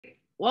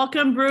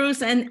Welcome,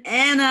 Bruce and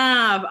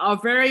Anna, our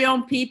very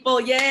own people.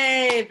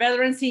 Yay!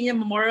 Veteran Senior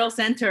Memorial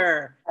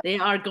Center. They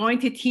are going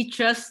to teach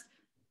us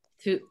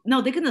they're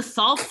going to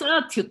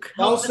salsa to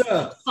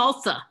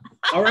salsa.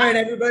 All right,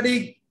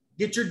 everybody,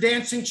 get your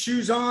dancing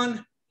shoes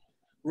on.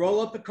 Roll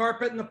up the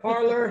carpet in the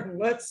parlor.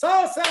 Let's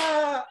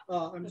salsa.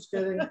 Oh, I'm just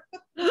kidding.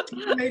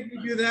 You made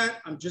me do that.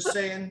 I'm just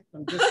saying.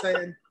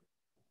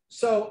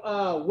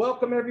 So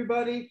welcome,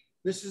 everybody.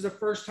 This is the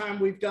first time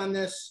we've done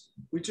this.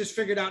 We just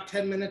figured out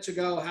 10 minutes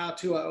ago how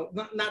to,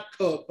 not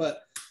cook,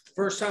 but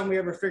first time we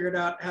ever figured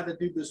out how to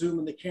do the Zoom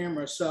and the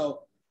camera.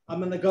 So I'm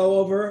going to go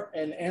over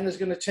and Anna's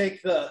going to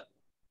take the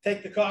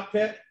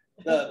cockpit,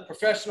 the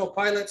professional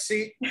pilot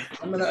seat.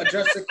 I'm going to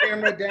adjust the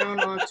camera down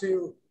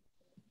onto,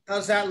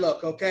 how's that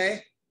look?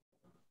 Okay.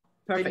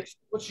 Perfect.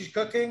 What she's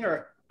cooking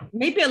or?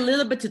 Maybe a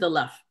little bit to the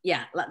left.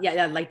 Yeah,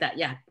 like that.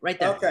 Yeah, right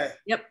there. Okay.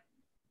 Yep.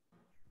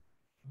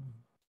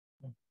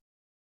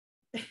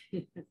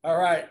 All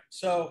right.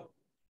 So,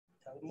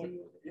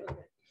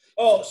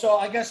 so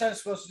I guess I'm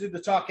supposed to do the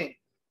talking.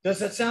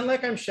 Does it sound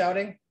like I'm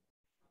shouting?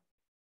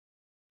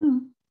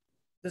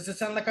 Does it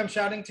sound like I'm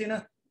shouting,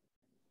 Tina?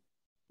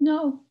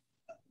 No.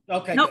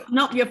 Okay.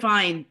 Nope, you're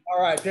fine. All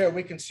right, there,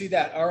 we can see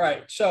that. All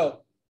right.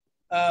 So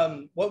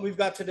what we've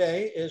got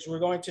today is we're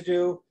going to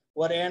do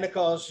what Anna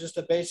calls just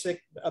a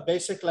basic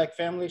like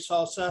family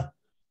salsa.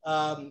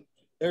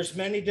 There's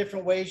many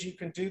different ways you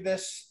can do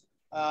this.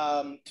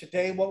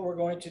 Today, what we're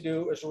going to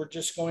do is we're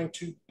just going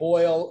to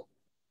boil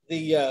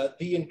the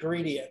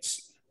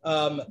ingredients.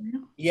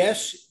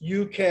 Yes,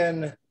 you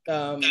can,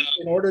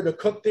 in order to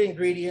cook the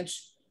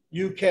ingredients,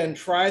 you can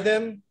fry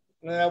them.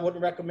 And I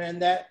wouldn't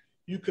recommend that.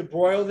 You could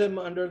broil them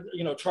under,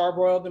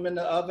 charbroil them in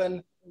the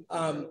oven.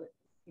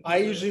 I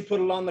usually put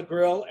it on the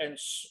grill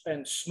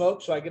and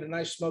smoke, so I get a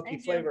nice smoky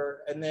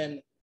flavor, and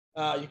then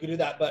you can do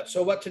that. But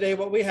so what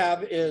we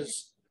have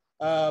is,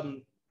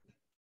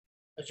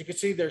 as you can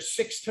see, there's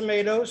 6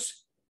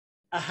 tomatoes,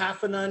 a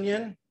half an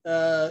onion.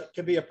 It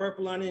could be a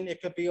purple onion,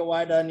 it could be a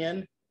white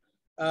onion.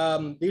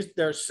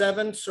 There's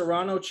 7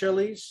 serrano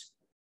chilies.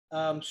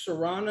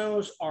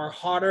 Serranos are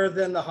hotter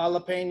than the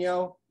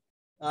jalapeno.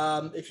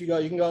 If you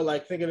can go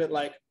like, think of it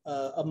like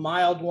a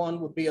mild one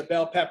would be a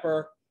bell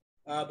pepper.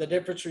 The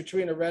difference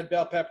between a red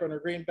bell pepper and a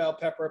green bell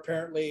pepper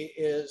apparently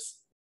is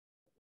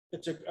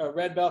a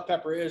red bell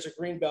pepper is a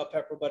green bell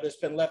pepper, but it's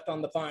been left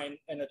on the vine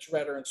and it's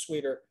redder and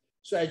sweeter.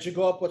 So as you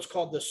go up what's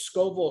called the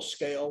Scoville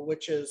scale,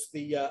 which is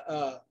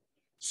the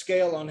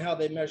scale on how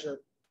they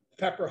measure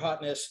pepper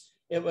hotness,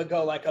 it would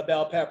go like a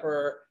bell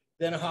pepper,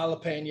 then a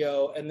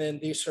jalapeno, and then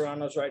these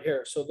serranos right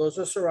here. So those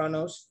are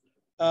serranos.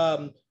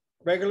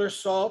 Regular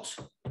salt,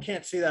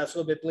 can't see that, it's a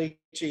little bit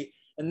bleachy.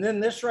 And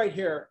then this right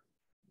here,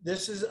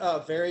 this is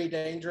very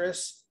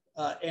dangerous.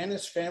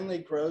 Anna's family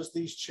grows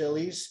these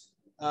chilies.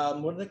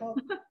 What are they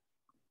called?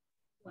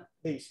 What?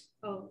 These.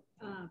 Oh,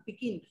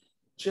 Pekin.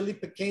 Chili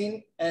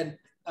Pekin. And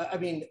I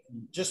mean,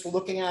 just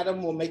looking at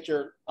them will make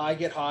your eye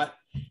get hot.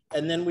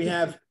 And then we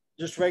have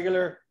just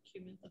regular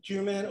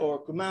cumin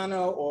or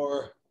cumano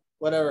or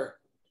whatever.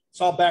 It's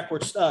all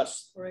backwards to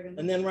us. Oregano.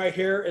 And then right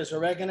here is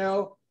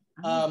oregano.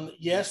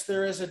 Yes,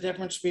 there is a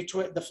difference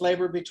between the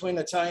flavor between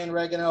Italian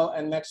oregano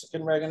and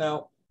Mexican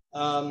oregano.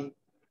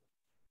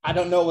 I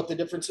don't know what the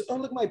difference is. Oh,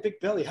 look at my big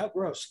belly. How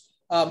gross.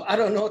 I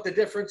don't know what the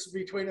difference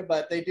between them,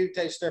 but they do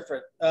taste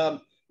different.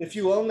 If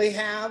you only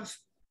have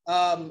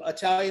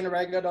Italian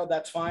oregano,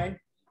 that's fine.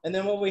 And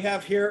then what we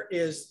have here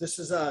is, this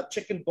is a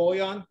chicken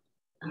bouillon,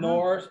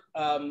 nor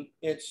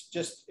it's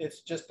just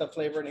a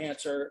flavor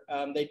enhancer.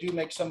 They do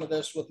make some of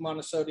this with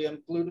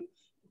monosodium,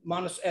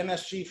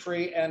 MSG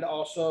free, and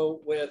also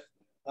with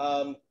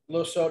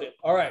low sodium.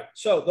 All right,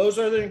 so those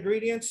are the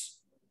ingredients.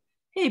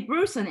 Hey,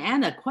 Bruce and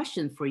Anna,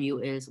 question for you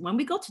is, when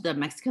we go to the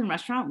Mexican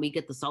restaurant, we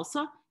get the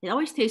salsa. It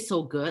always tastes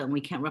so good and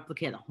we can't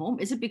replicate at home.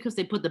 Is it because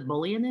they put the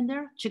bouillon in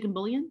there, chicken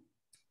bouillon?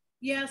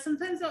 Yeah,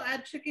 sometimes they'll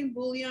add chicken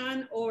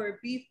bouillon or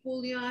beef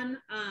bouillon,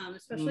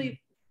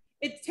 especially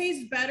it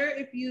tastes better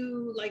if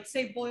you like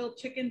say boiled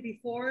chicken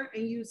before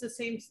and use the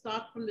same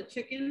stock from the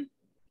chicken.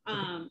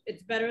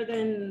 It's better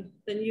than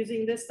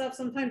using this stuff.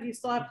 Sometimes you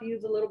still have to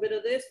use a little bit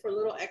of this for a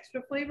little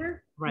extra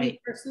flavor, right? Me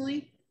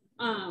personally.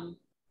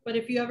 But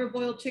if you ever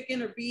boil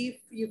chicken or beef,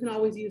 you can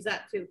always use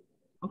that too.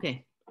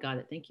 Okay, got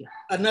it. Thank you.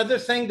 Another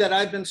thing that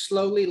I've been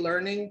slowly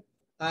learning,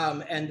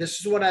 and this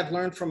is what I've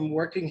learned from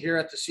working here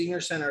at the senior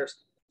center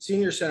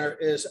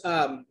is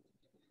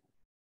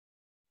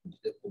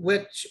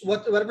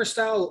whatever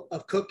style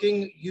of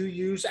cooking you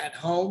use at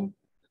home.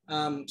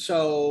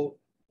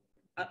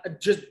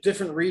 Just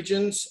different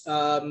regions.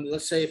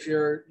 Let's say if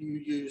you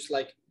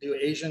do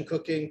Asian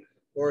cooking,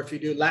 or if you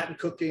do Latin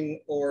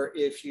cooking, or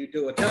if you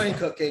do Italian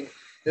cooking,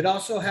 it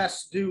also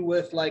has to do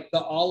with like the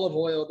olive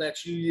oil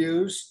that you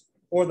use,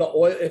 or the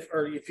oil,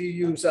 if you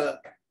use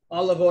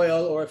olive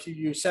oil, or if you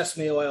use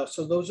sesame oil.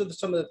 So those are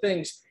some of the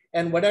things.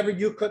 And whatever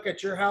you cook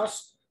at your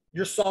house,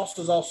 your salsa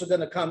is also going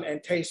to come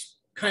and taste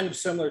kind of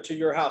similar to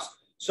your house.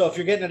 So if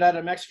you're getting it at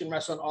a Mexican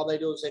restaurant, all they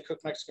do is they cook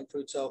Mexican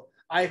food. So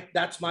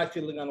that's my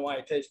feeling on why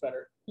it tastes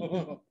better.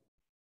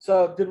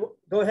 So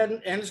go ahead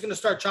and Anna's going to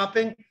start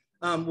chopping.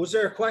 Was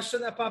there a question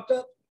that popped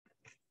up?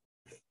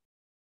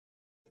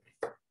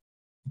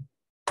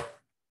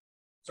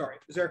 Sorry,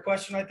 is there a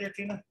question right there,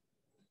 Tina?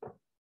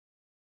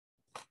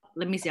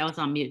 Let me see. I was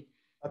on mute.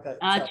 Okay.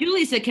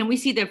 Julie said, "Can we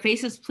see their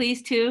faces,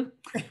 please, too?"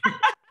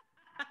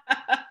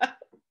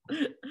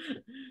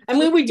 I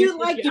mean, we do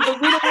like you,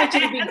 but we don't want you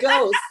to be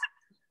ghosts.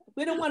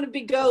 We don't want to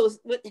be ghosts.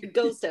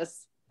 Ghost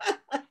us.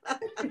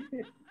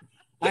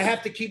 I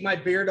have to keep my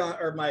beard on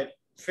or my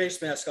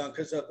face mask on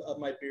because of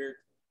my beard.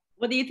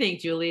 What do you think,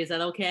 Julie? Is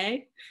that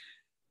okay?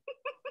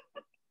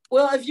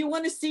 Well, if you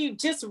want to see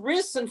just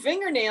wrists and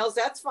fingernails,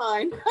 that's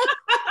fine.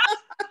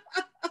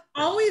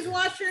 Always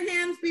wash your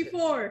hands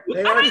before.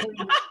 They are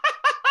clean.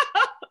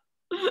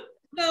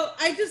 So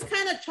I just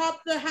kind of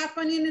chopped the half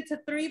onion into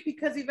 3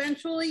 because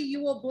eventually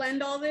you will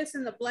blend all this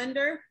in the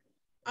blender.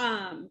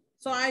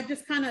 So I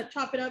just kind of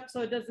chop it up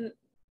so it doesn't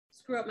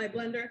screw up my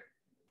blender.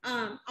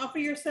 Off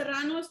of your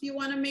serranos, you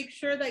want to make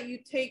sure that you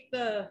take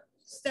the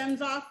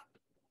stems off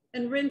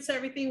and rinse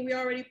everything. We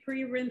already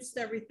pre-rinsed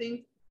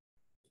everything.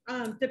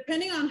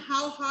 Depending on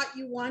how hot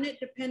you want it,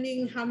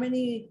 depending how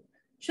many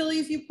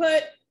chilies you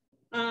put,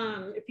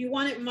 if you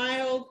want it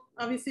mild,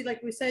 obviously,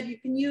 like we said, you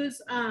can use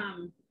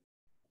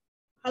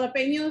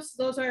jalapenos.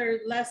 Those are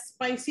less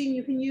spicy.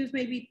 You can use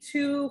maybe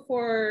 2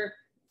 for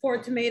 4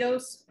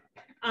 tomatoes.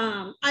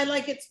 I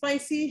like it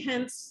spicy,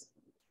 hence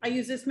I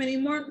use this many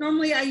more.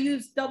 Normally I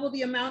use double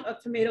the amount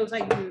of tomatoes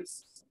I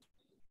use.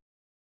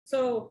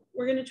 So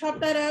we're gonna chop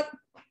that up.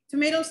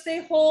 Tomatoes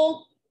stay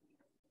whole.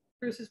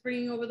 Bruce is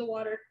bringing over the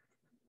water.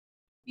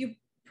 You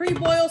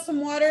pre-boil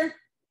some water,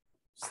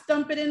 just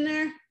dump it in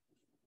there.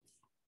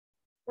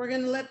 We're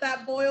gonna let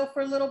that boil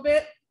for a little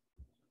bit.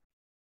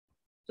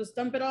 Just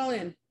dump it all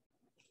in.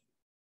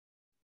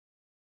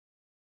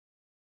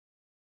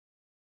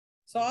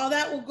 So all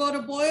that will go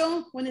to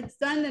boil. When it's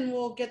done, then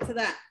we'll get to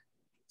that.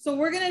 So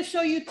we're gonna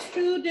show you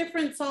 2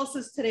 different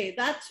salsas today.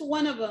 That's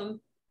one of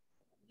them.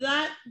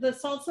 The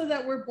salsa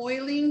that we're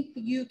boiling,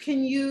 you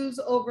can use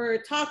over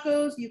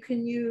tacos, you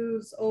can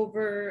use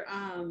over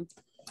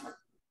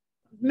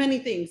many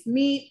things,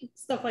 meat,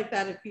 stuff like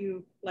that if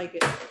you like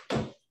it.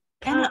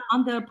 And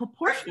on the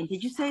proportion,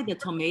 did you say the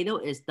tomato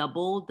is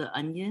double the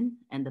onion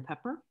and the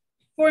pepper?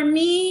 For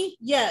me,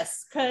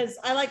 yes, because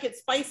I like it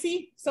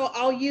spicy. So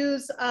I'll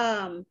use,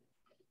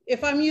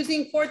 if I'm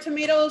using 4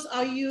 tomatoes,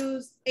 I'll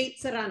use 8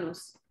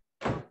 serranos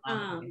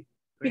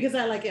because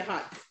I like it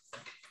hot.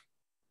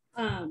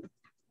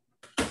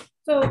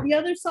 So the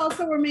other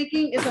salsa we're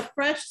making is a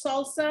fresh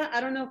salsa. I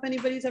don't know if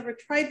anybody's ever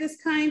tried this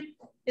kind.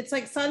 It's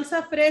like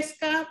salsa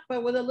fresca,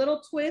 but with a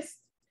little twist.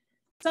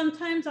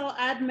 Sometimes I'll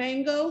add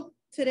mango.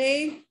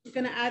 Today, I'm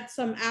gonna add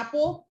some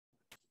apple.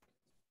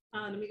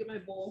 Let me get my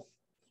bowl.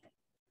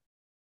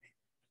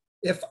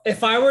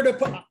 If I were to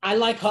put, I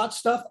like hot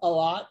stuff a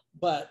lot,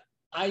 but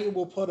I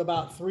will put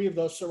about 3 of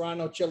those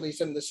serrano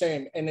chilies in the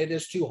same, and it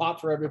is too hot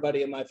for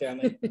everybody in my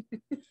family.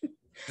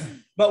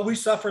 But we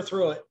suffer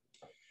through it.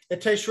 It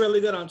tastes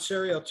really good on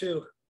cereal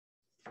too.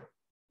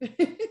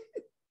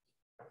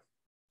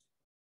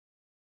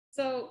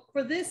 So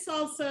for this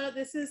salsa,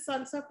 this is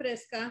salsa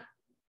fresca.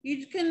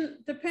 You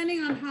can,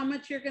 depending on how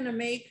much you're gonna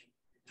make,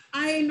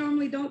 I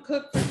normally don't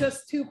cook for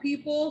just 2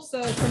 people.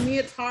 So for me,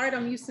 it's hard.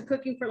 I'm used to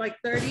cooking for like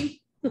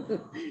 30.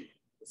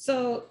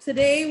 So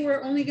today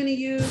we're only gonna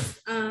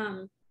use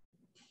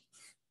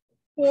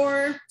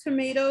 4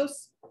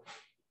 tomatoes.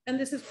 And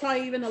this is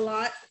probably even a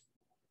lot.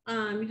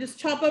 You just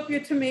chop up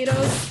your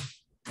tomatoes.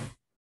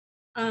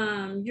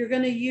 You're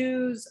gonna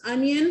use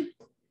onion.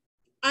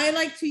 I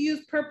like to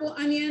use purple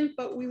onion,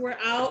 but we were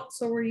out,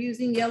 so we're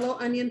using yellow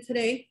onion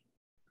today.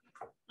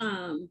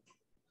 Can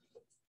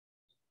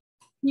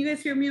you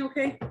guys hear me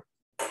okay?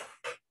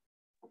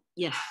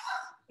 Yes.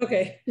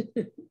 Okay.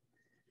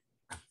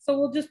 So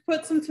we'll just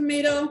put some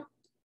tomato.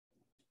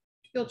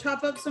 You'll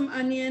chop up some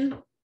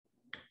onion.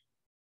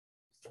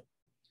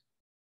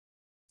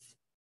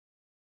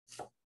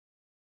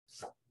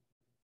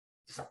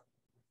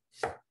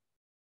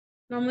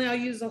 Normally I'll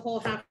use a whole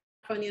half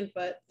onion,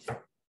 but.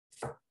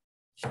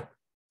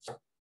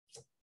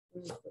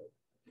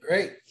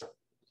 Great.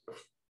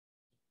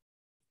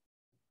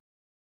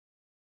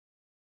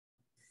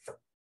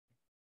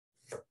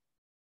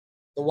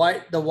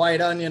 The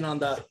white onion on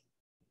the,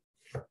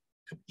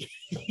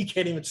 you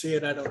can't even see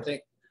it, I don't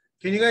think.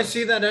 Can you guys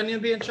see that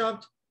onion being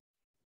chopped?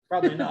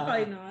 Probably not.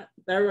 Probably not.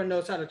 Everyone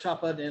knows how to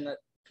chop onion, if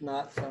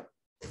not. So.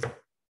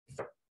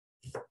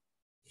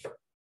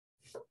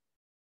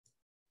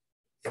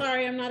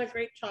 Sorry, I'm not a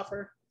great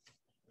chopper.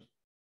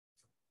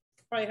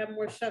 Probably have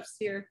more chefs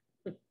here.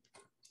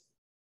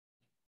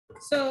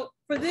 So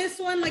for this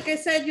one, like I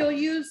said, you'll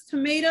use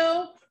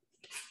tomato,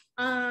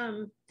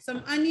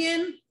 some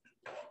onion,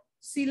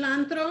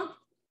 cilantro.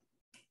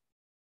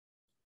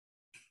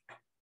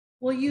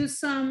 We'll use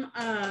some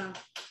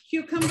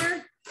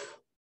cucumber,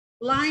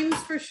 limes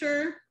for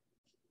sure.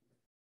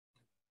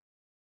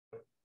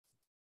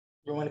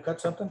 You want to cut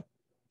something?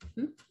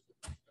 Hmm?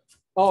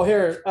 Oh,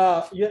 here,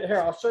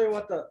 here, I'll show you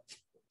what the,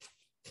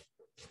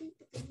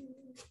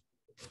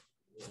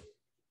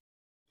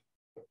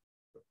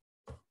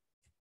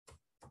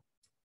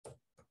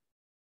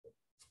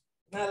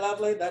 that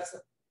lovely? That's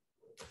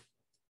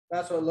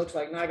what it looks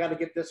like. Now I got to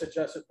get this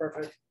adjusted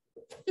perfect.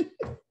 All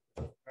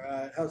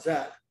right, how's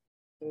that?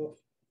 Oh.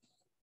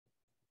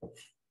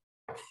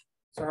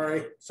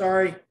 Sorry.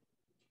 All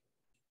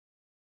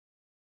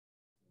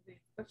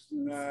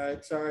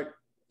right, sorry.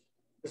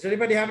 Does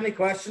anybody have any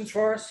questions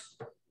for us?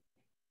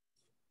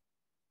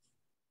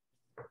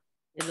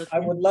 I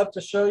would love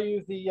to show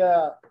you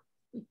the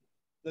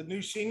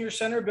new senior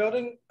center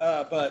building,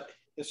 but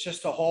it's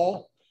just a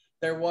hole.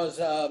 There was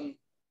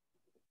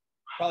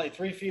probably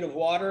 3 feet of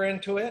water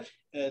into it.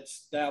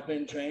 It's now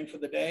been drained for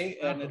the day,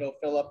 and it'll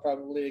fill up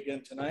probably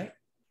again tonight.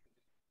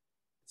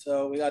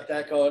 So we got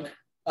that going.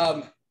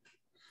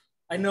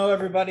 I know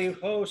everybody,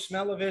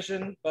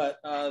 smell-o-vision, but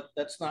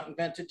that's not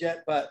invented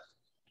yet. But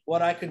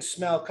what I can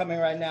smell coming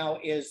right now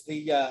is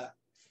the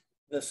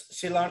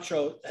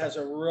cilantro has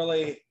a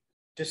really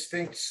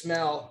distinct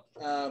smell,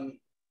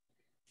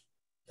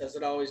 as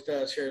it always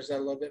does. Here, is that a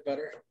little bit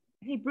better?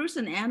 Hey, Bruce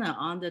and Anna,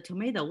 on the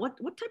tomato, what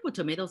type of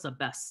tomatoes are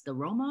best? The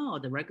Roma or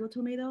the regular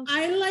tomatoes?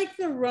 I like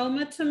the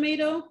Roma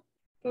tomato,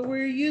 but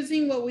we're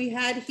using what we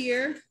had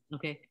here.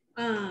 Okay.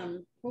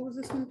 What was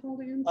this one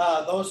called again?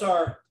 Those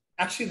are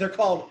actually, they're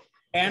called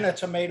Anna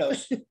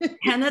tomatoes.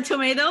 Anna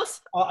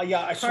tomatoes?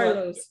 Yeah, I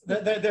swear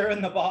they're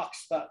in the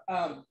box. But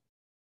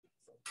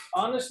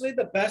honestly,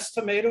 the best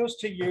tomatoes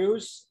to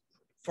use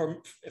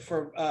for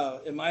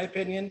in my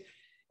opinion,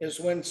 is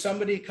when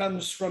somebody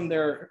comes from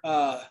their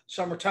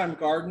summertime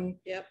garden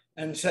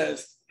and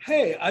says,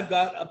 "Hey, I've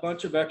got a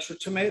bunch of extra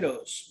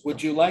tomatoes.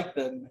 Would you like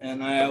them?"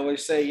 And I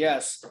always say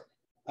yes.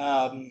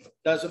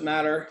 Doesn't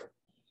matter.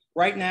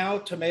 Right now,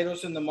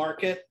 tomatoes in the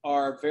market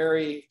are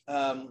very,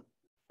 well,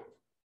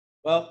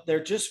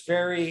 they're just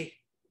very,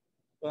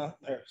 well,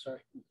 there, sorry.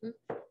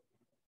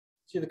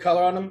 See the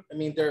color on them? I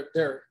mean,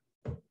 they're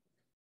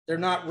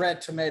not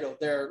red tomato.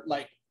 They're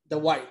like the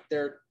white.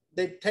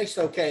 They taste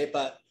okay,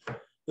 but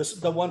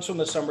the ones from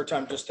the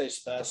summertime just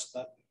taste best.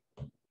 But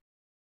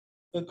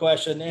good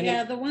question.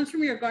 Yeah, the ones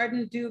from your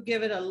garden do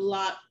give it a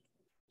lot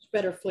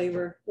better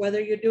flavor,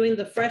 whether you're doing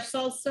the fresh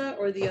salsa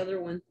or the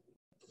other one.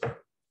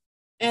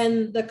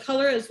 And the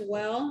color as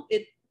well,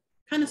 it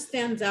kind of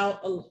stands out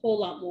a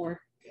whole lot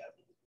more. Yeah.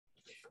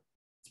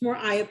 It's more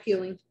eye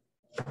appealing.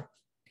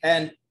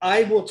 And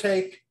I will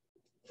take,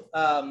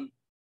 I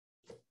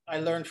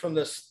learned from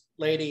this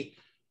lady,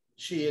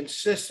 she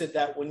insisted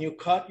that when you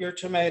cut your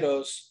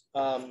tomatoes,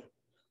 I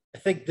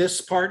think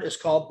this part is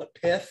called the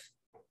pith.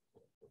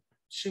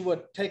 She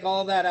would take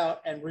all of that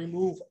out and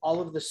remove all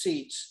of the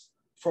seeds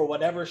for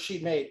whatever she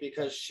made,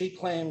 because she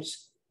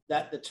claims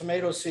that the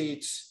tomato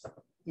seeds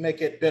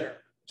make it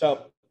bitter.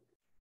 So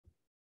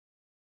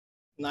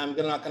I'm not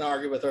going to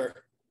argue with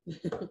her.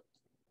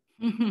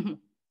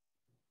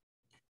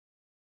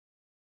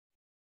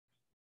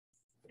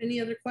 Any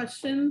other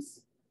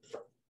questions?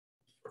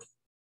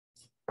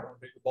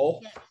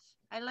 Yes,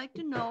 I'd like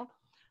to know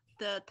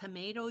the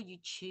tomato you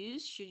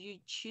choose. Should you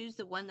choose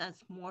the one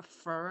that's more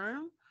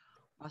firm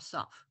or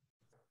soft?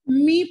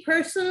 Me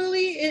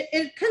personally,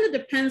 it kind of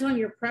depends on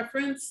your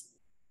preference.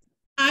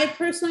 I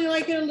personally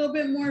like it a little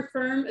bit more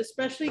firm,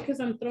 especially because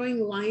I'm throwing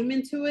lime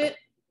into it.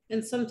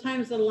 And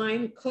sometimes the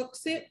lime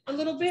cooks it a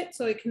little bit,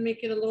 so it can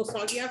make it a little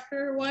soggy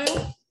after a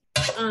while.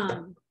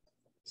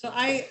 So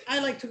I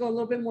like to go a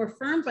little bit more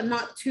firm, but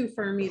not too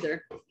firm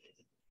either.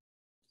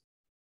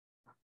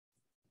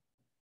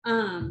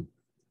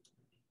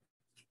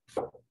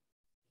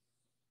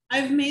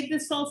 I've made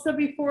this salsa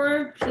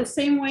before the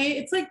same way.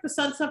 It's like the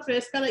salsa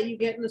fresca that you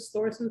get in the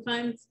store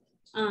sometimes,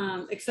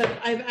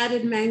 except I've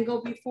added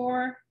mango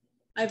before.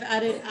 I've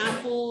added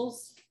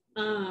apples.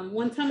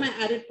 One time I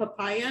added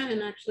papaya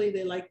and actually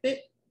they liked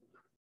it.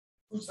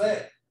 Who's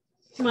that?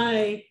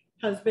 My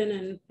husband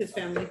and his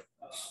family.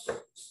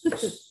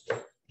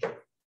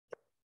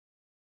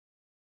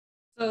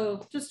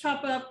 So just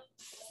chop up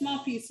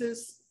small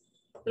pieces,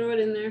 throw it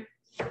in there.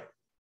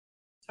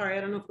 Sorry,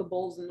 I don't know if the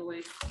bowl's in the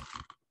way.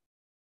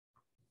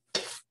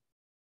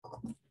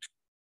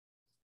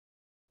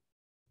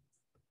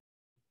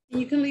 And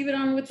you can leave it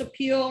on with the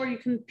peel or you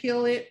can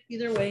peel it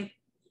either way.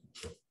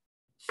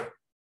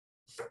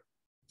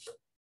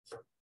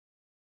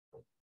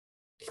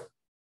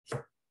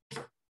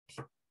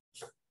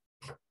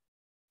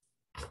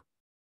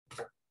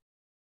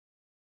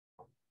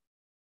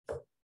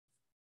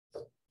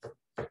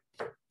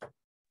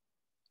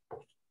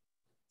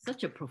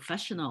 Such a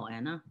professional,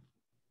 Anna.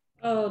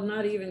 Oh,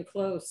 not even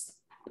close.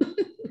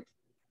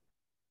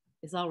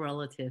 It's all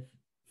relative.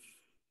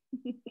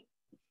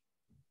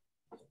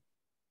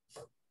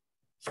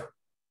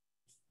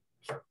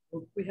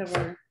 We have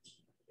our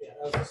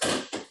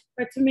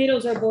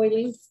tomatoes are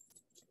boiling.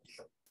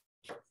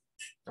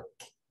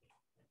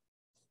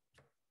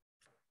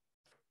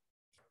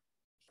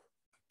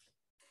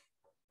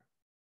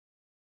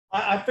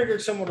 I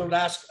figured someone would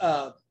ask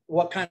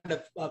what kind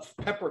of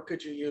pepper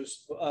could you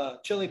use?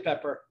 Chili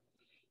pepper.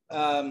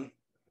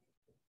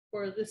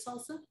 For this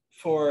salsa?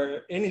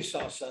 For any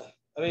salsa.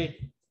 I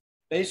mean,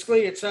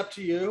 basically it's up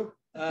to you.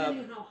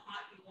 Depending on how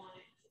hot you want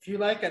it. If you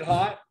like it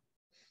hot,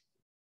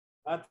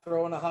 I'd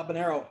throw in a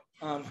habanero.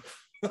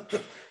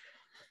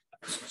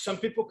 Some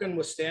people can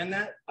withstand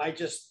that. I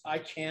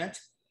can't.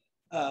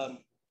 And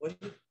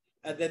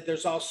then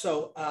there's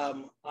also,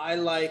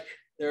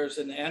 there's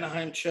an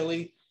Anaheim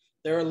chili.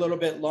 They're a little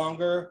bit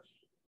longer.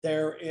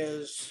 There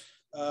is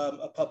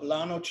a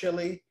poblano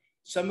chili.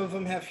 Some of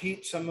them have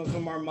heat, some of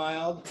them are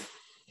mild.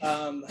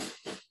 The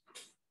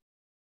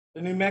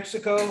New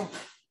Mexico,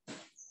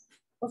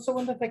 what's the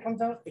one that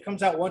comes out? It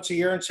comes out once a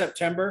year in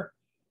September.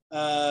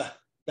 The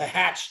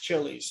Hatch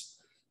chilies.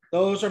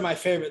 Those are my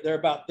favorite. They're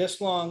about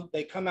this long.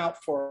 They come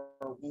out for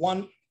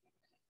 1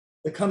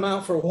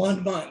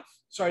 month.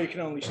 Sorry, you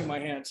can only see my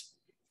hands.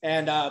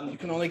 And you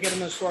can only get them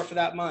in the store for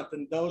that month.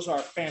 And those are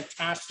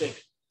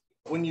fantastic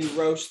when you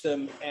roast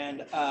them.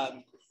 And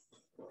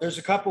there's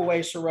a couple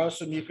ways to roast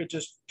them. You could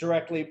just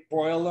directly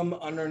broil them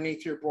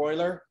underneath your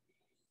broiler,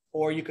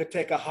 or you could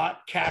take a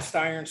hot cast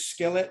iron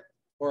skillet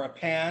or a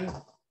pan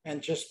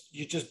and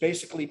you just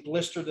basically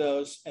blister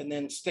those and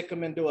then stick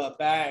them into a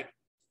bag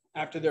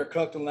after they're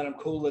cooked and let them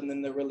cool, and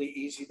then they're really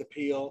easy to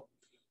peel.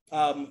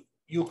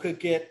 You could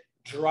get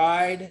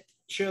dried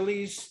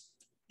chilies.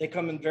 They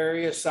come in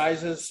various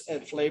sizes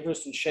and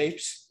flavors and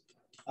shapes.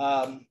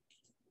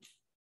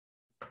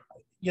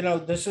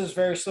 This is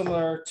very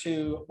similar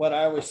to what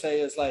I always say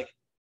is like,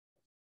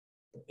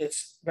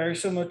 it's very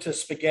similar to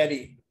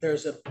spaghetti.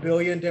 There's a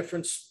billion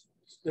different,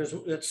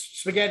 it's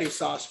spaghetti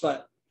sauce,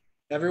 but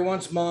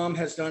everyone's mom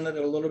has done it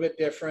a little bit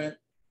different.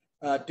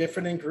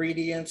 Different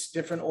ingredients,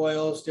 different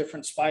oils,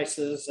 different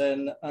spices,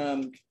 and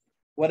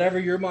whatever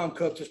your mom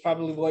cooks is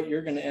probably what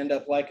you're going to end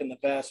up liking the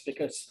best,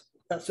 because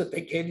that's what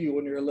they gave you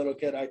when you were a little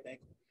kid, I think.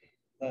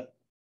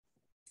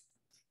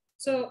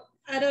 So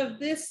out of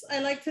this, I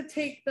like to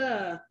take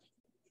the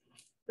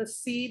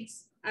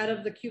seeds out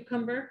of the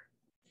cucumber,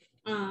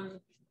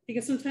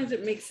 because sometimes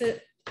it makes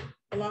it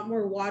a lot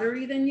more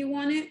watery than you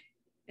want it,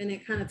 and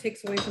it kind of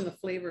takes away from the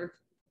flavor.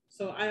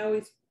 So I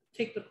always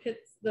take the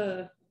pits,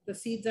 the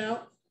seeds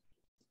out.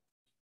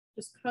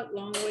 Just cut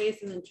long ways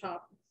and then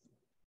chop.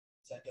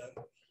 Is that done?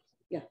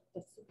 Yeah,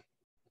 that's it.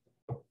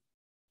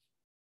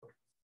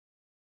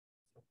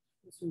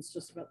 This one's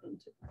just about done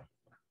too.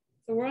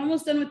 So we're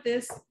almost done with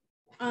this.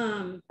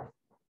 You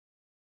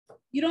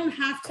don't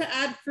have to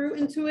add fruit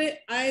into it.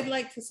 I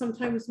like to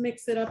sometimes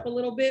mix it up a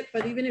little bit,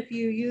 but even if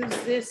you use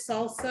this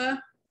salsa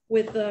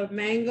with the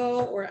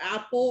mango or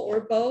apple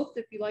or both,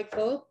 if you like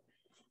both,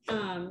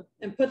 and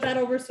put that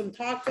over some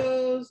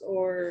tacos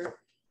or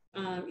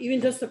even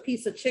just a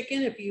piece of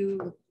chicken. If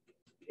you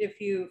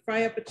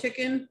fry up a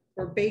chicken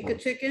or bake a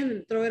chicken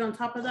and throw it on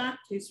top of that,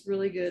 tastes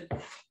really good.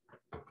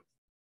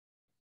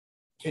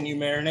 Can you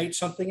marinate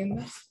something in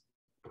this?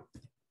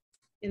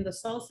 In the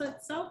salsa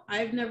itself,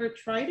 I've never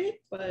tried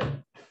it, but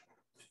it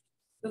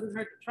doesn't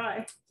hurt to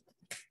try.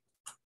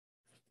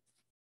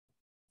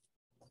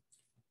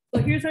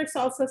 So here's our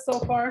salsa so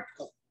far.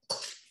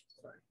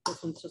 Sorry,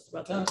 this one's just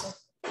about done.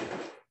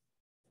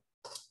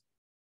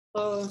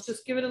 So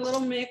just give it a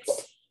little mix.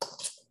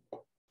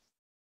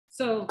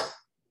 So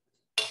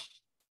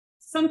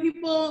some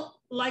people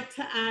like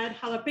to add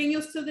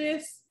jalapenos to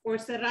this, or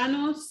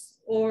serranos,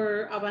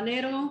 or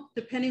habanero,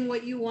 depending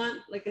what you want.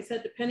 Like I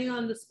said, depending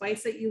on the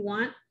spice that you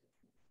want.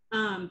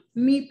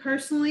 Me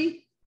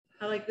personally,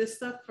 I like this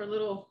stuff for a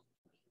little,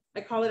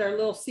 I call it our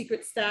little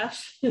secret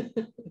stash.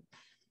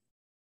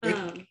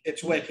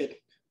 It's wicked.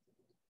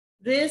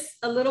 This,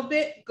 a little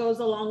bit goes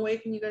a long way.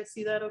 Can you guys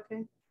see that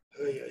okay?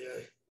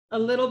 A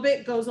little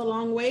bit goes a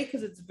long way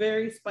because it's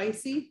very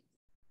spicy.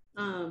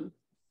 Oh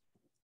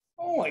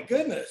my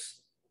goodness.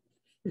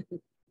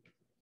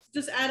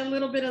 Just add a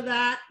little bit of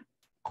that.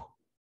 A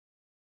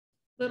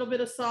little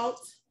bit of salt.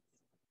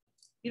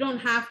 You don't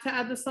have to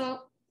add the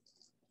salt.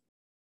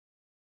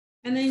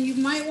 And then you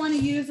might want to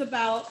use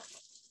about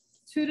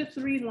 2 to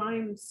 3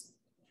 limes,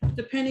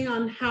 depending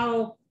on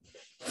how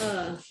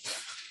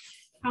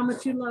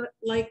much you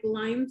like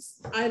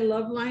limes. I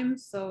love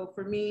limes, so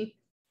for me,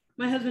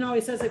 my husband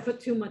always says I put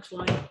too much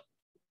lime.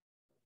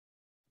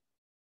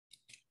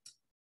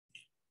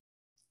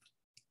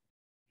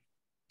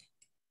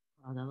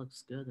 Oh, that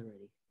looks good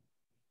already.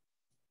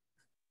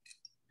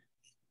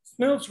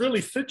 Smells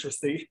really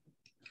citrusy.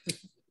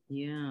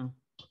 Yeah.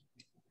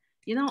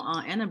 You know,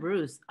 Anna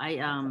Bruce, I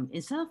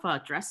instead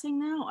of dressing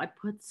now, I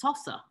put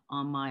salsa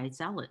on my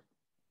salad.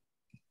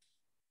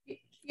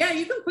 Yeah,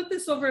 you can put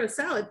this over a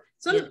salad.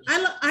 So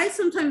I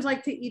sometimes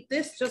like to eat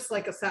this just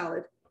like a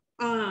salad.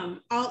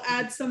 I'll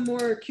add some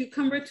more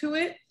cucumber to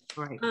it.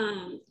 Right.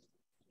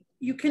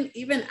 You can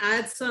even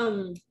add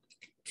some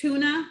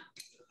tuna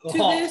to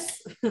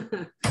this,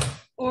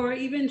 or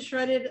even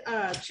shredded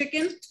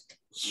chicken.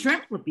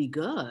 Shrimp would be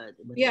good.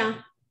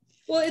 Yeah.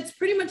 Well, it's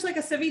pretty much like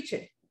a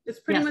ceviche. It's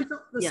pretty much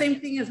the same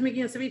thing as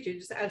making a ceviche. You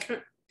just add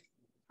shrimp.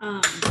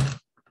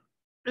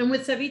 And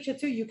with ceviche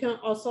too, you can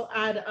also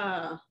add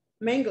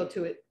mango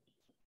to it.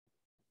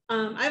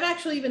 I've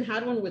actually even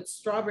had one with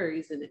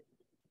strawberries in it,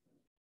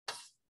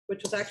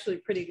 which was actually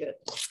pretty good.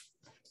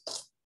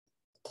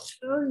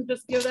 So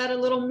just give that a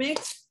little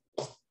mix.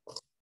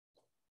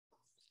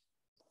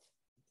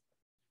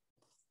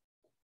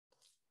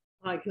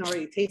 I can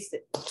already taste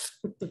it.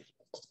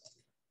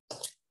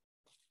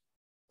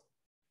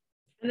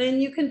 And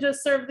then you can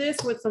just serve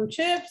this with some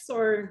chips,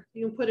 or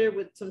you can put it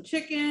with some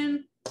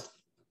chicken.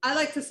 I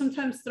like to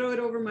sometimes throw it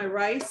over my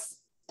rice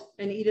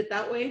and eat it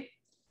that way.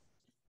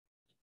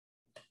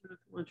 I'm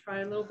gonna try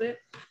a little bit.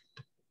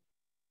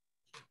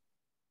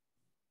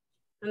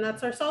 And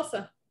that's our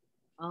salsa.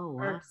 Oh,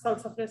 wow. Our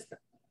salsa fresca.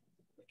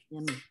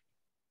 Yummy.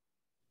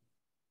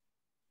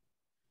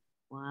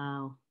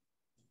 Wow.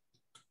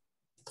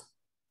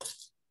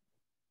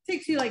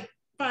 Takes you like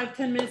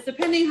 5-10 minutes,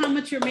 depending how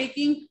much you're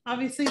making.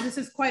 Obviously, this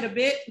is quite a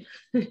bit,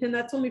 and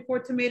that's only 4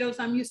 tomatoes.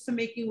 I'm used to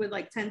making with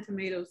like 10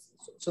 tomatoes.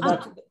 So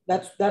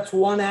that's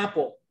one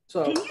apple.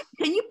 So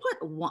can you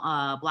put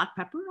black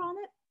pepper on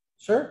it?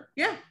 Sure.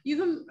 Yeah, you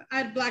can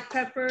add black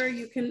pepper.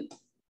 You can,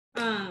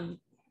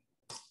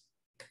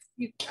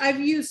 I've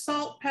used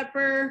salt,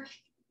 pepper.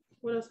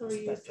 What else have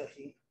we used?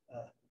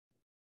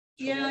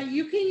 Yeah,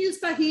 you can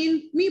use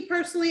tahini. Me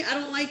personally, I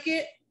don't like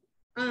it.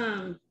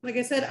 Like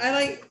I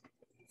said,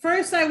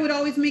 first I would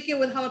always make it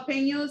with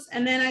jalapenos,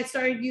 and then I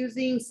started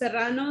using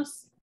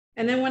serranos.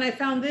 And then when I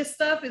found this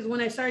stuff is when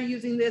I started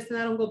using this, and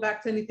I don't go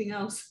back to anything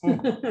else.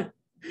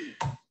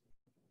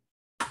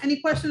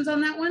 Any questions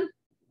on that one?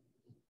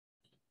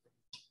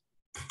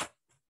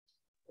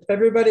 If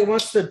everybody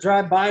wants to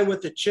drive by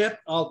with the chip,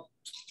 I'll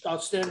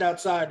stand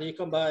outside and you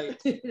come by.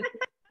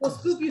 We'll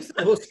scoop you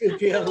some. We'll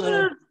scoop you a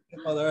little.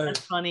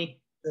 That's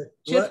funny.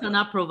 Chips are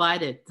not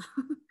provided.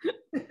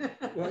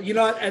 Well, you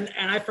know what? And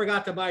I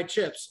forgot to buy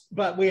chips,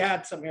 but we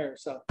had some here.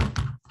 So,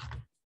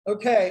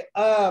 okay.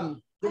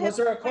 Was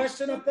there a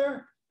question up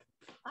there?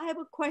 I have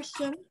a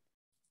question.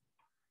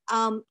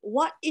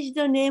 What is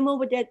the name of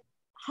that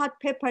hot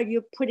pepper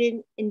you put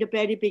in the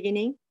very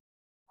beginning?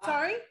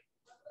 Sorry?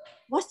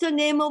 What's the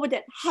name of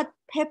that hot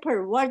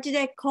pepper? What did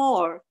they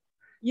call?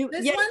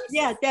 This one?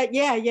 Yeah.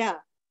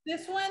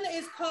 This one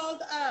is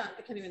called, I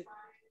can't even,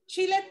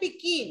 chile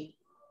piquin.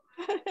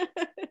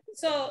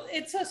 So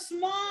it's a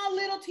small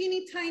little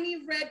teeny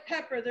tiny red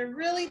pepper. They're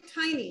really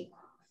tiny.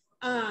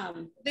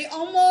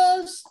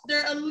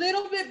 They're a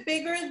little bit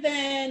bigger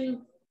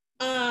than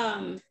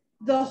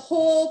the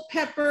whole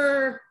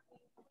pepper,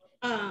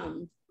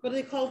 what do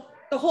they call?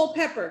 The whole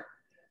pepper.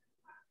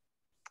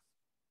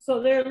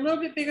 So they're a little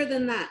bit bigger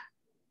than that.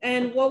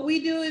 And what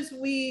we do is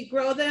we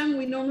grow them.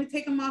 We normally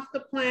take them off the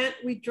plant.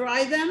 We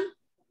dry them.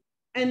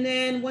 And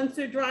then once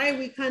they're dry,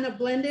 we kind of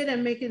blend it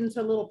and make it into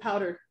a little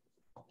powder.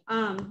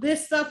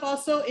 This stuff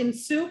also in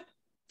soup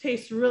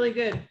tastes really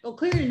good. It'll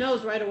clear your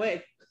nose right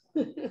away.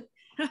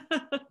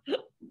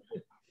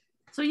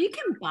 So you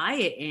can buy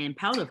it in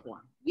powder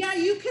form. Yeah,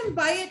 you can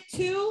buy it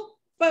too,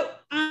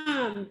 but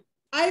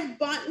I've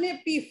bought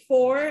it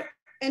before,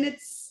 and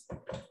it's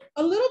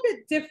a little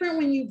bit different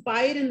when you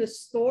buy it in the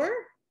store.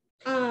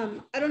 I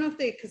don't know if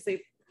because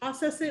they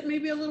process it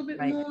maybe a little bit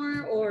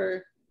more,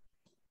 or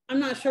I'm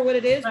not sure what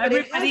it is. So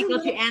everybody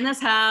go to Anna's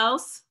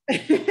house.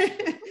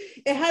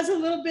 It has a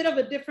little bit of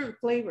a different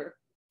flavor.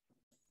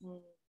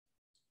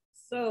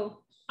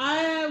 So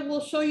I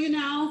will show you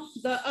now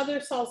the other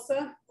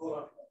salsa. Hold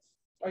on.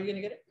 Are you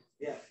gonna get it?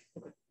 Yeah.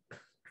 Okay.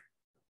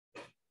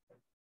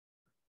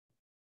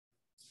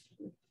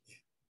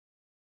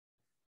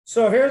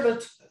 So here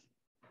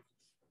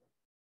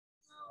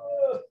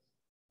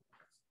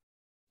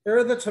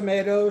are the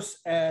tomatoes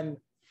and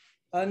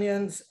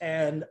onions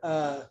and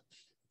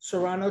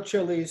serrano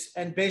chilies,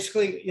 and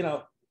basically, you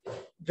know,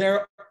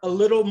 they're a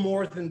little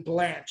more than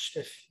blanched.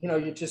 If you know,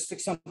 you just stick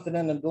something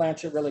in and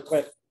blanch it really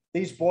quick.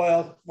 These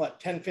boil what,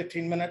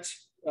 10-15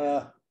 minutes.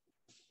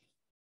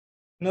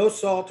 No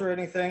salt or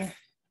anything.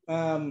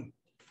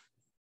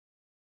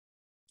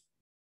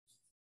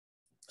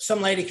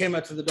 Some lady came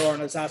up to the door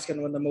and was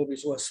asking when the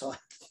movies was, so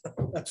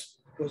that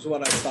was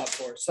what I stopped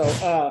for. So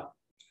do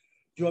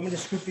you want me to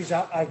scoop these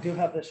out? I do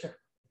have this here.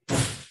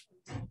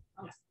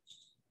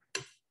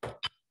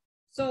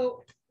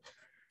 So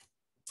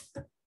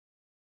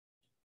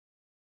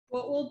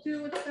what we'll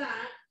do with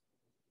that.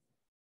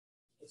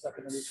 It's not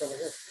going to reach over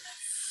here.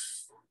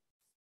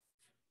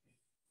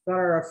 Got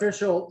our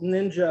official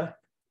ninja.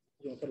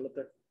 You want to put it up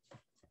there?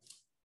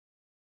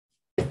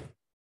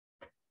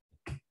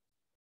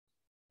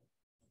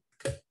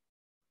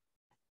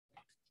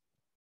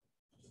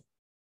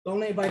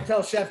 Don't anybody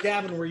tell Chef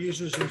Gavin we're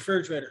using his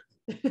refrigerator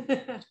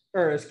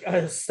or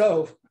his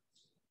stove.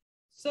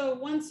 So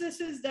once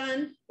this is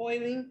done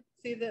boiling,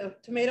 see the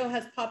tomato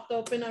has popped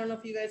open. I don't know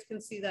if you guys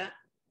can see that.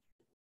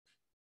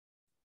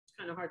 It's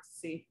kind of hard to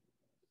see.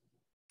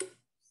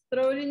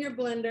 Throw it in your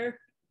blender.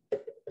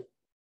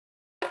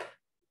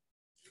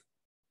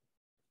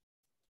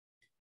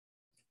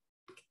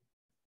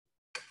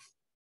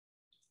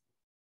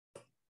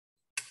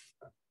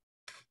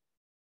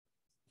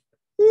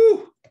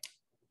 Woo!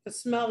 To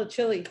smell the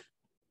chili.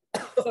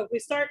 So if we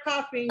start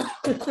coughing.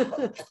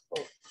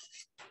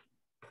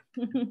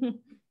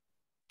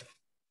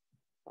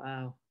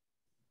 Wow.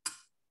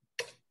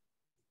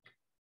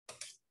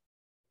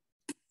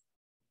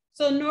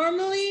 So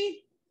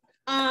normally,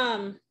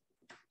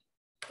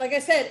 like I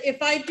said,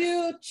 if I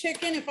do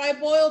chicken, if I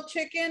boil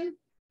chicken,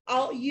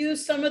 I'll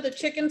use some of the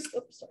chicken,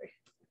 oops, sorry.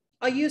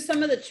 I'll use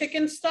some of the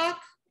chicken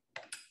stock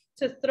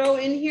to throw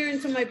in here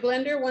into my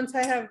blender once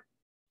I have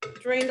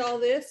drained all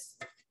this,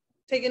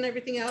 taken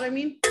everything out, I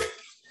mean.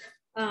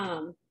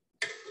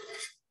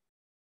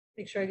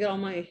 Make sure I get all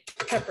my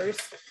peppers.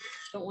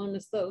 Don't want to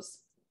miss those.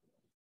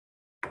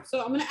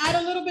 So I'm going to add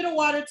a little bit of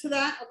water to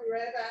that. I'll be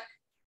right back.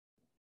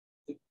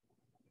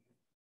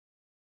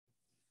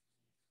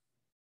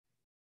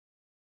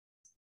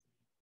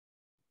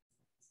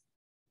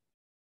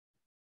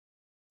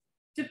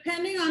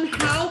 Depending on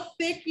how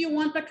thick you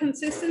want the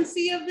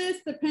consistency of this,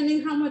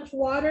 depending how much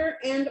water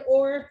and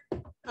or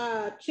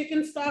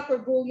chicken stock or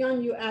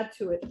bouillon you add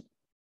to it.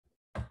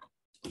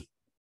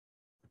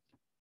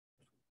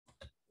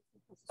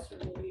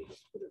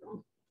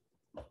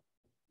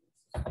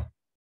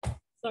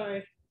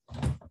 Sorry.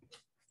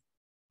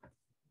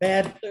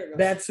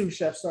 Bad sous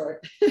chef, sorry.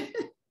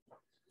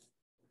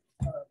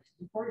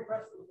 Before you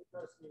press it,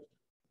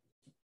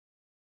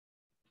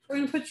 we're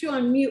going to put you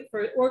on mute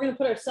we're going to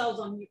put ourselves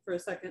on mute for a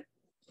second.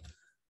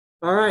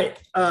 All right,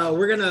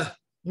 we're going to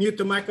mute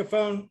the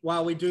microphone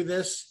while we do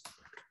this.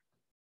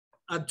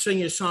 I'd sing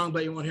you a song,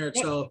 but you won't hear it,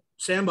 so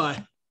stand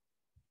by.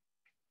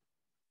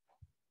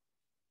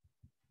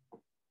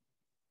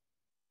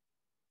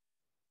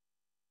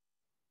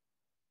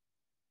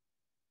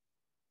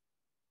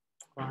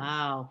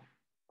 Wow.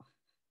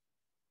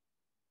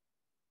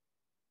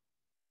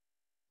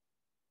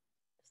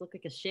 This looks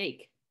like a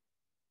shake.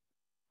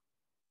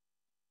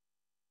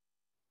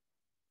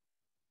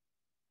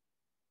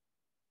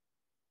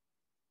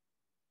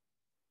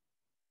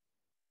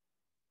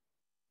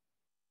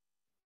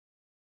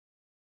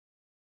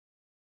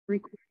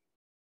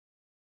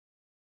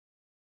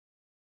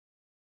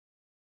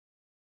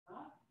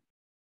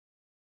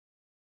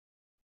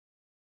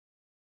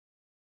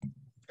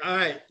 All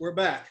right, we're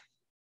back.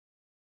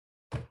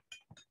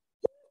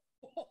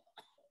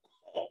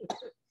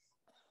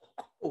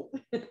 Oh.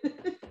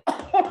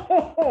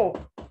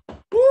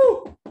 Woo.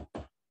 All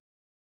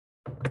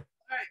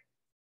right,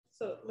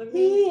 so let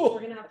me, we're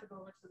gonna have to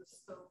go over to the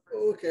stove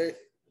first. Okay.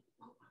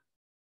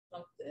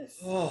 Like this.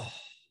 Oh.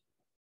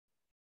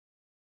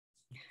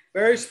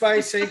 Very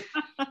spicy.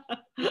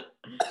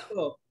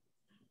 Oh.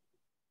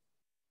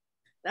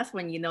 That's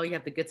when you know you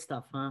have the good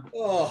stuff, huh?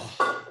 Oh,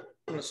 I'm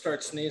gonna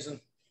start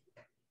sneezing.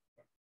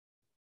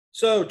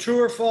 So, true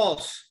or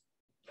false?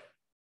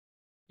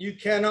 You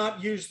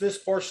cannot use this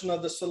portion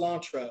of the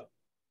cilantro.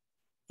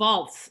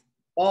 False.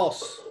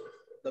 False.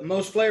 The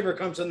most flavor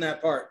comes in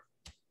that part.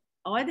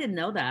 Oh, I didn't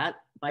know that.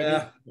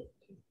 Yeah.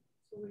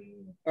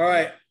 All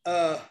right.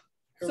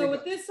 So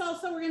with this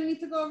salsa, we're gonna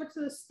need to go over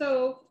to the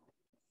stove.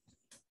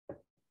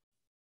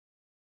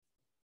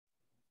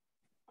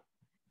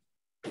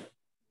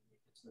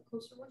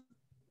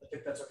 I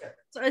think that's okay.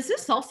 So is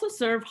this salsa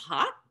served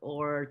hot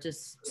or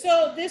just?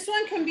 So this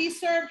one can be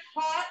served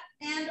hot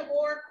and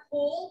or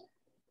cold,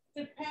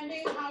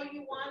 depending how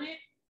you want it.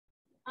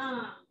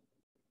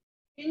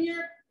 In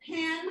your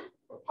pan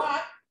or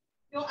pot,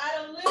 you'll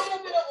add a little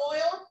bit of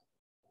oil.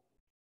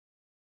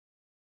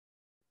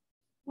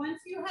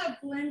 Once you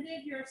have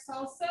blended your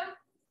salsa,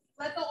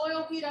 let the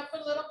oil heat up a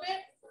little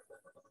bit.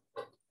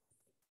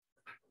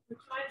 Which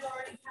mine's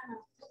already kind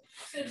of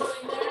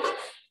sizzling there.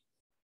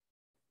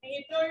 And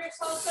you throw your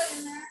salsa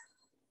in there.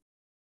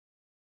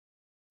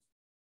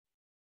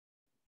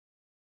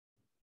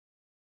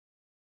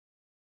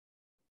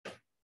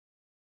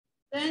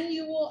 Then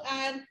you will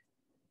add,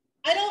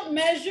 I don't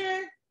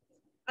measure,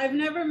 I've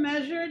never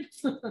measured.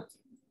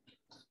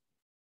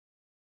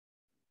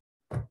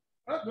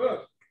 Oh,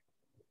 good.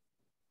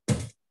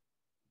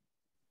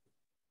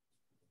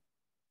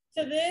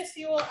 To this,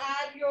 you will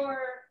add your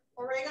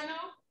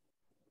oregano.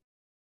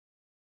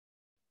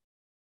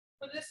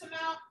 For this amount,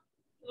 I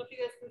don't know if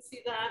you guys can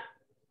see that.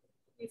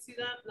 Can you see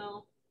that?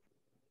 No.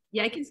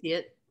 Yeah, I can see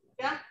it.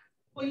 Yeah,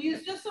 we'll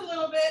use just a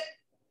little bit.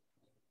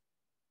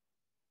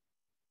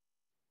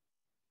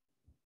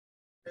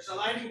 Is the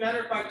lighting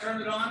better if I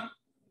turn it on?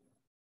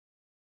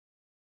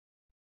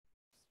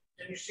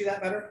 Can you see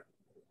that better?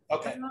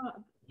 Okay.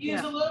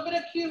 Use a little bit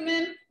of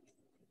cumin.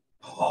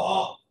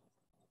 Oh.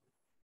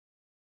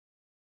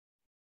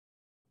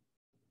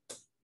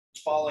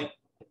 It's falling.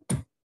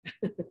 And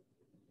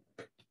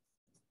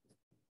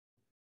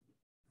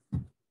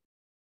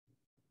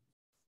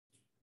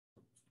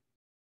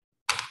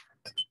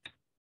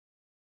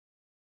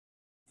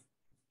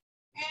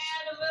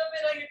a little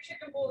bit of your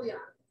chicken bouillon.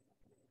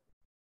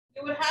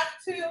 You would have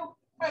to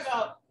probably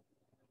about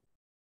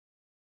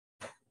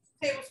a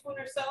tablespoon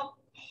or so.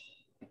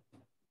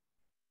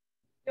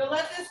 You'll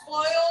let this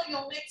boil,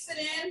 you'll mix it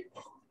in.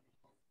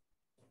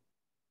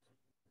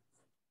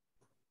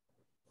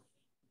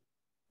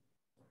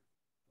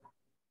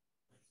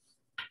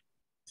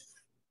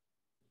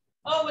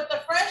 Oh, with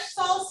the fresh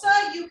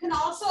salsa, you can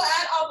also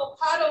add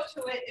avocado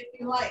to it if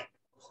you like.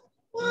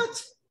 What?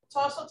 It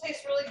also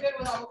tastes really good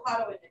with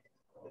avocado in it.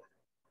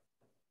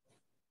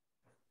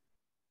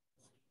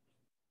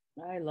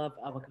 I love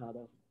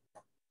avocado.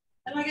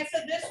 And like I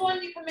said, this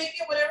one, you can make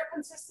it whatever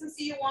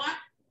consistency you want.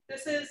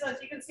 This is, as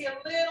you can see, a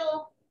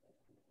little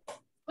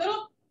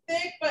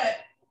thick, but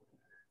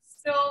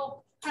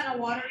still kind of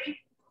watery.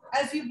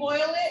 As you boil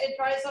it, it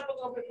dries up a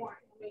little bit more.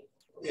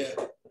 Yeah.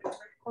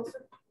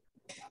 Closer.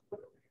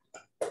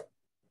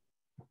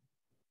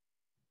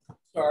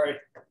 Sorry.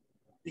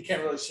 You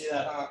can't really see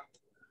that, huh?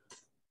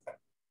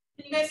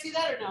 Can you guys see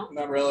that or no?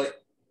 Not really.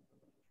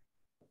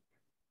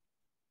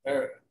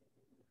 There.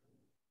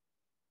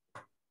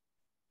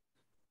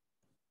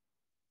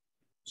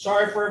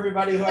 Sorry for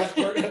everybody who has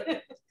vertigo.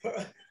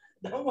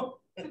 No,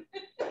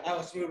 I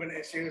was moving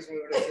it. She was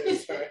moving it too.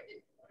 Sorry.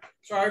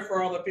 Sorry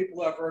for all the people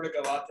who have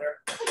vertigo out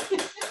there.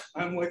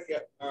 I'm with you.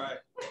 All right.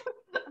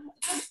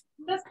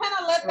 Just kind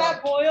of let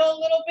that boil a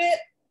little bit.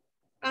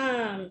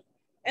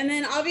 And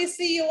then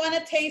obviously you want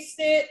to taste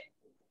it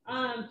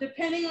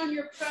depending on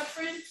your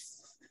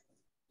preference.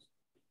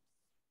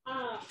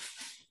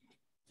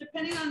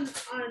 Depending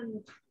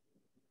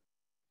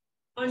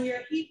on your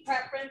heat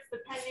preference,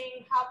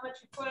 depending how much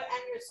you put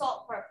and your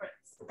salt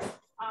preference.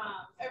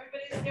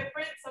 Everybody's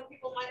different. Some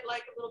people might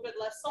like a little bit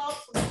less salt.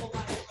 Some people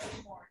might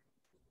like more.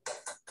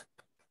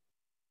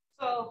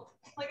 So,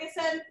 like I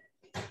said,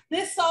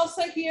 this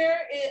salsa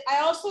here,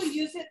 I also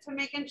use it to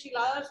make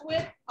enchiladas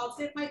with. I'll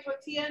dip my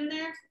tortilla in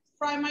there,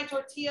 fry my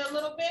tortilla a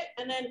little bit,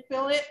 and then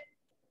fill it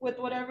with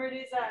whatever it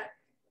is that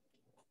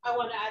I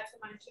want to add to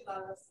my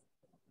enchiladas.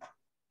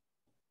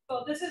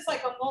 So this is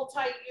like a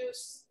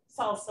multi-use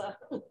salsa.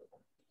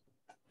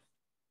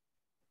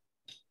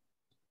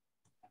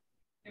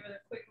 Give it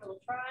a quick little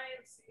try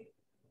and see.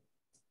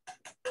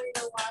 You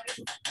know why.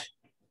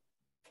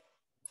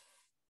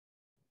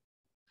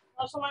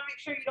 Also want to make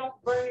sure you don't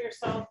burn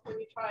yourself when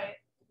you try it.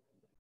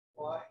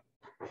 Why?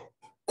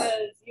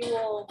 Because you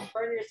will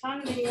burn your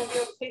tongue and then you won't be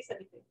able to taste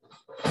anything.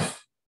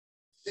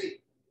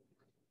 See.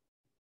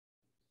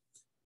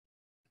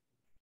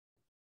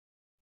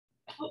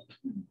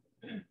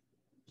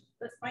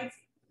 That's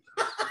spicy.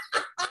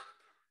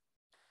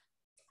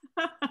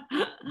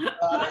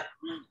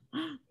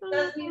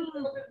 Does need a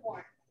little bit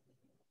more.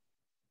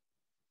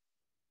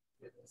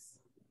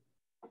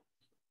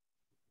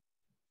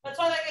 That's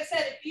why, like I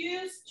said, if you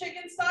use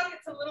chicken stock,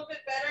 it's a little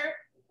bit better.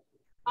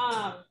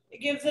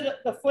 It gives it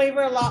the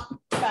flavor a lot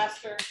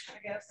faster, I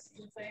guess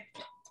you can say.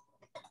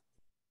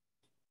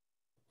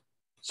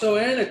 So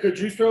Anna, could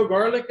you throw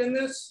garlic in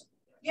this?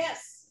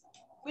 Yes.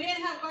 We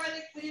didn't have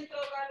garlic. We didn't throw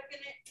garlic in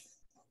it.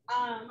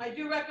 I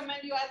do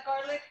recommend you add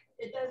garlic.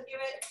 It does give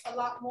it a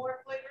lot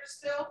more flavor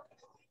still.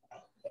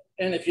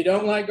 And if you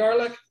don't like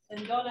garlic?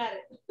 Then don't add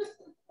it.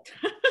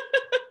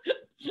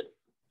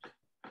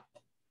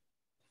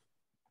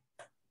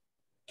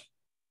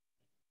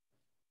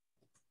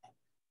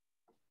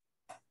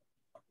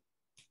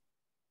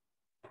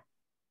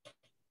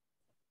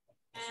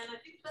 And I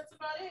think that's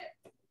about it.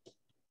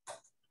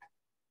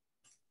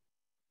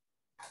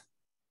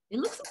 It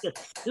looks like a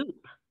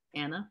soup,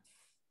 Anna.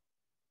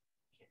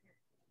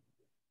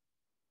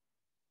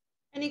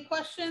 Any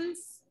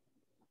questions?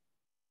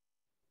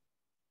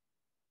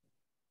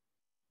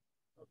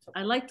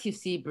 I like to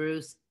see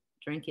Bruce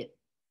drink it.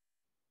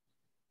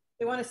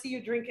 They want to see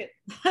you drink it.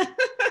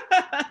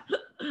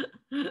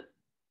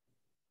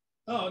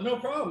 Oh, no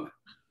problem.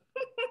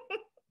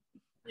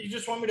 You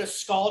just want me to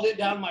scald it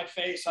down my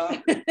face, huh?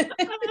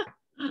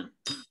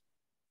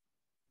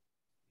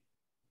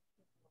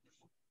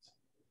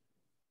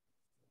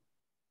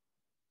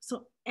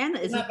 So Anna,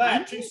 is not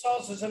bad. 2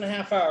 salsas in a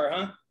half hour,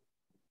 huh?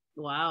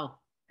 Wow.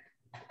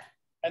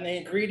 And the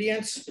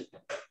ingredients,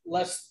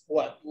 less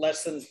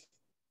than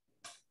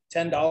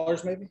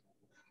 $10 maybe?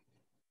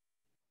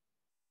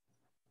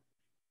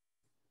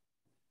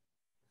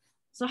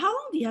 So how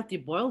long do you have to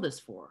boil this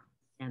for,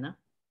 Anna?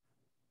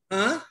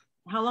 Huh?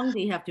 How long do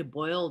you have to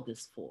boil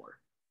this for?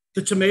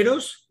 The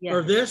tomatoes? Yeah.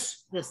 Or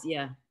this? This,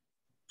 yeah.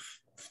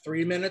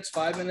 3 minutes,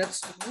 5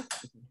 minutes.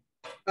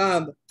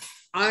 I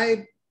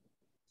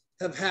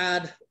have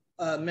had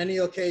many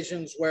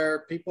occasions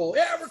where people,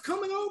 yeah, we're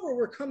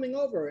coming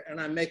over,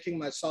 and I'm making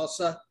my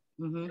salsa.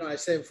 You know, I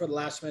save it for the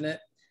last minute,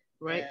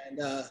 right?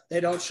 And they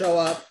don't show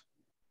up,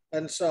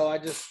 and so I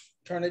just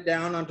turn it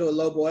down onto a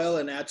low boil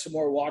and add some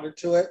more water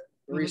to it,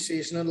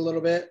 re-season it a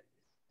little bit,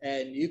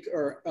 and you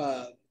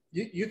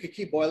could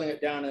keep boiling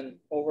it down and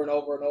over and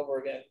over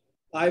again.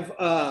 I've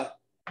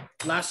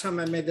last time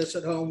I made this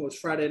at home was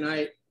Friday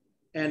night,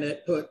 and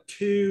it put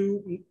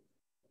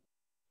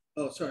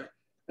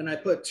and I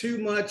put too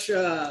much,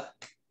 and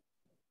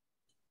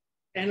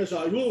it's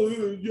like, oh,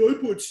 I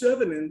put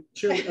 7 in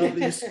chili of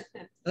these,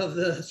 of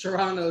the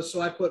serranos. So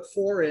I put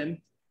 4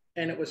 in,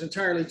 and it was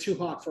entirely too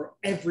hot for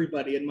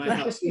everybody in my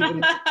house.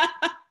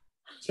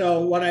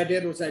 So what I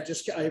did was I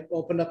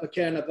opened up a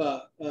can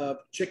of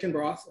chicken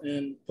broth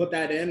and put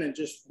that in and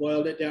just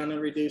boiled it down and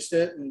reduced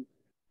it. And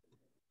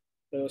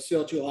it was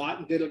still too hot,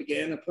 and did it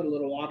again and put a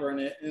little water in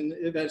it, and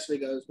it eventually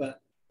goes. But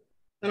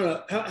I don't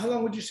know, how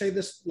long would you say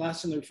this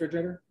lasts in the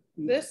refrigerator?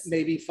 This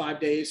maybe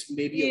 5 days,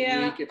 maybe a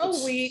week if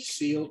it's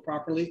sealed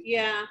properly.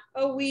 Yeah,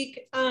 a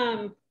week.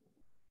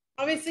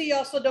 Obviously you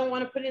also don't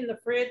want to put it in the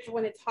fridge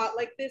when it's hot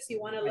like this. You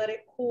want to let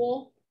it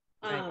cool.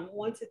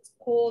 Once it's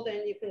cool,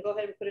 then you can go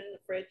ahead and put it in the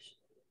fridge.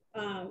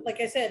 Like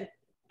I said,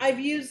 I've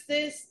used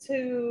this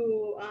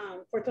to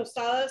for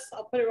tostadas.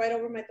 I'll put it right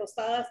over my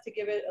tostadas to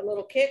give it a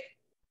little kick,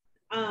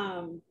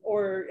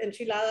 or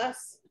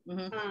enchiladas.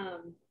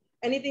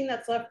 Anything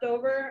that's left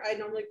over, I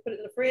normally put it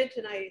in the fridge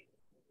and I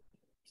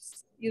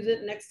use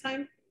it next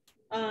time.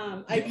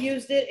 I've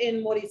used it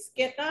in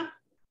morisqueta,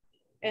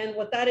 and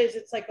what that is,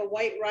 it's like a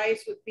white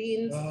rice with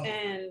beans,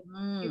 and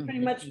you pretty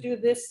much do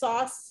this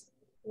sauce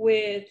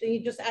with, and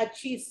you just add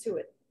cheese to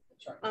it.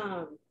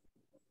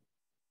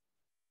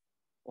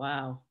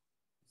 Wow.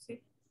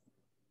 See?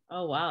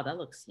 Oh wow, that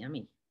looks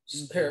yummy.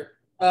 Here,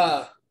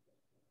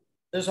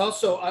 there's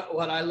also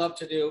what I love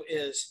to do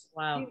is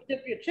you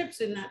dip your chips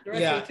in that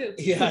directly too.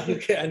 Yeah, you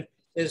can.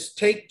 Is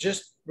take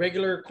just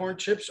regular corn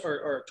chips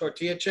or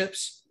tortilla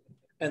chips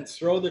and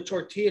throw the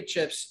tortilla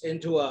chips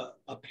into a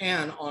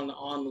pan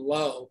on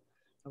low,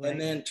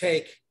 and then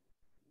take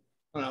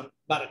about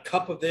a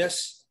cup of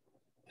this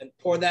and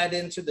pour that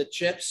into the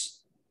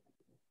chips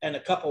and a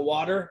cup of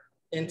water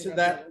into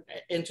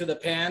the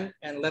pan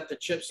and let the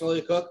chips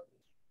slowly cook,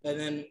 and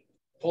then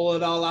pull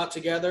it all out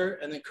together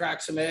and then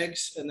crack some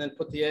eggs and then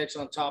put the eggs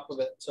on top of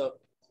it. So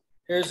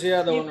here's the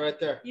other one right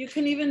there. You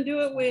can even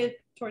do it with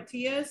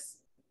tortillas.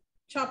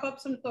 Chop up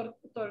some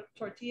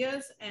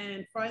tortillas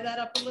and fry that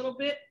up a little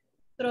bit.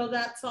 Throw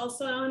that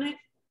salsa on it.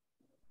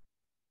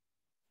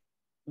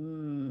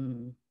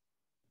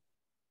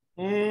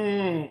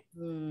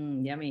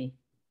 Yummy.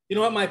 You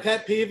know what my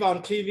pet peeve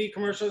on TV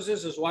commercials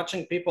is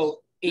watching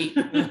people eat.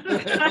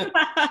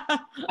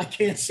 I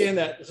can't stand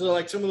that. So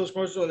like some of those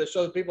commercials where they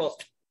show people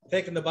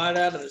taking the bite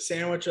out of the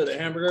sandwich or the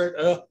hamburger.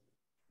 Ugh.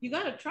 You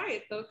gotta try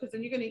it though, because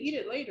then you're gonna eat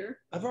it later.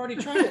 I've already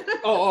tried it.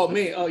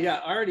 Me. Oh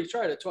yeah, I already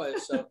tried it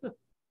twice. So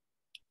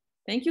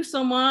thank you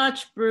so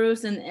much,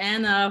 Bruce and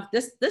Anna.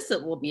 This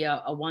will be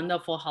a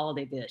wonderful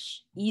holiday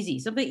dish. Easy,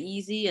 something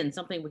easy and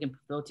something we can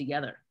throw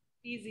together.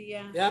 Easy,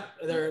 yeah.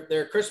 Yep,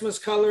 they're Christmas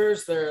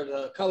colors. They're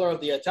the color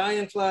of the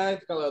Italian flag,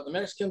 the color of the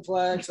Mexican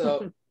flag.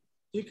 So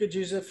you could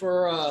use it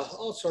for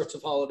all sorts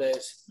of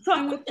holidays.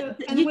 And with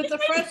the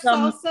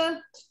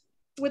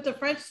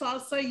fresh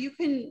salsa, you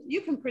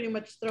can pretty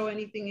much throw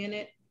anything in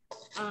it.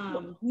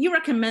 You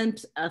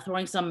recommend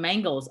throwing some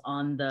mangoes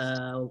on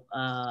the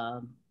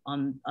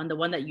the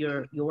one that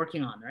you're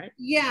working on, right?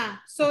 Yeah.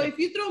 So if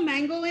you throw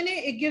mango in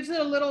it, it gives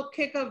it a little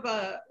kick of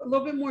a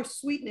little bit more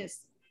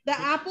sweetness. The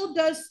apple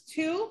does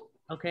too.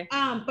 Okay.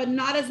 But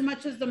not as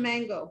much as the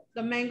mango.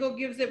 The mango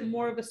gives it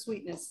more of a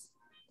sweetness.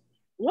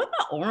 What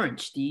about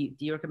orange? Do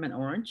you recommend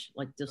orange?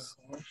 Like just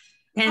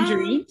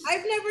tangerine?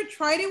 I've never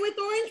tried it with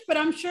orange, but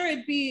I'm sure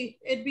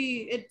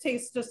it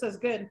tastes just as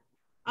good.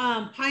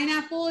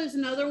 Pineapple is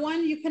another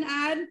one you can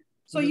add.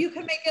 So you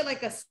can make it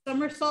like a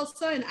summer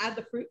salsa and add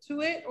the fruit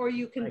to it, or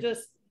you can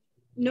just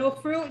no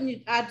fruit and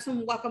you add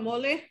some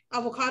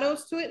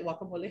avocados to it.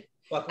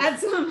 Add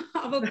some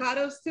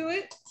avocados to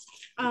it.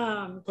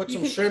 Put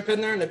some shrimp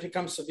in there and it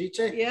becomes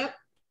ceviche. Yep.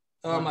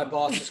 Oh, my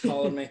boss is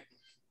calling me.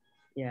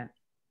 Yeah.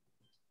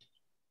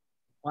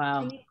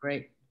 Wow,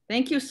 great.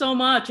 Thank you so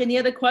much. Any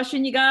other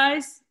question, you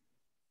guys?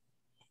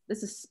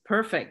 This is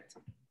perfect.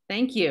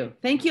 Thank you.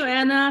 Thank you,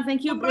 Anna.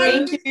 Thank you,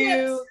 Bruce. Thank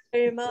you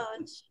very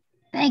much.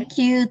 Thank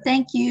you.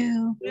 Thank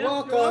you. You're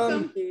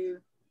welcome. Thank you.